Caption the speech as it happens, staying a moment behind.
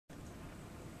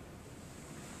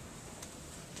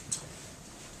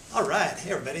Alright,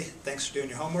 hey everybody, thanks for doing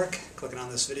your homework, clicking on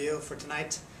this video for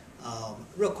tonight.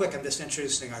 Real quick, I'm just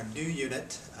introducing our new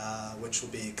unit, which will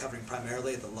be covering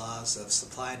primarily the laws of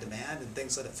supply and demand and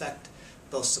things that affect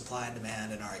both supply and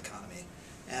demand in our economy,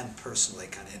 and personally,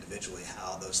 kind of individually,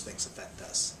 how those things affect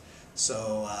us.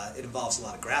 So it involves a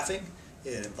lot of graphing,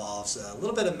 it involves a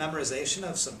little bit of memorization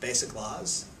of some basic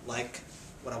laws, like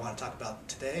what I want to talk about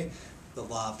today, the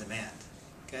law of demand.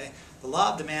 Okay? The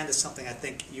law of demand is something I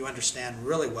think you understand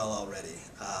really well already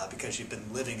because you've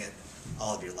been living it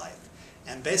all of your life.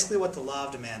 And basically what the law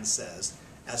of demand says,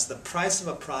 as the price of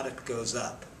a product goes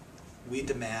up, we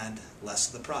demand less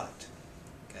of the product.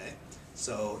 Okay?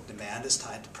 So demand is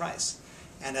tied to price.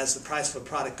 And as the price of a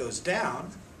product goes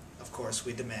down, of course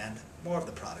we demand more of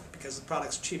the product because the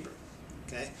product's cheaper.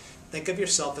 Okay? Think of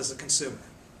yourself as a consumer.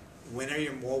 When are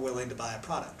you more willing to buy a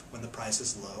product? When the price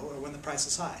is low or when the price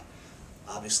is high?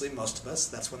 Obviously, most of us,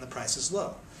 that's when the price is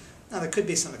low. Now, there could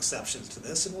be some exceptions to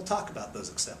this, and we'll talk about those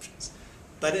exceptions.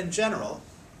 But in general,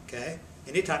 okay,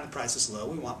 anytime the price is low,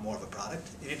 we want more of a product.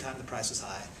 Anytime the price is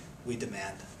high, we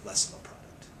demand less of a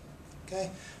product.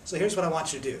 Okay? So here's what I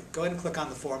want you to do. Go ahead and click on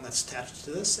the form that's attached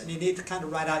to this, and you need to kind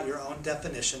of write out your own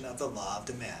definition of the law of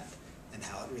demand and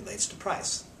how it relates to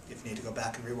price. If you need to go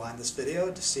back and rewind this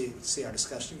video to see our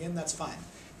discussion again, that's fine.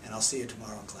 And I'll see you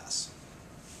tomorrow in class.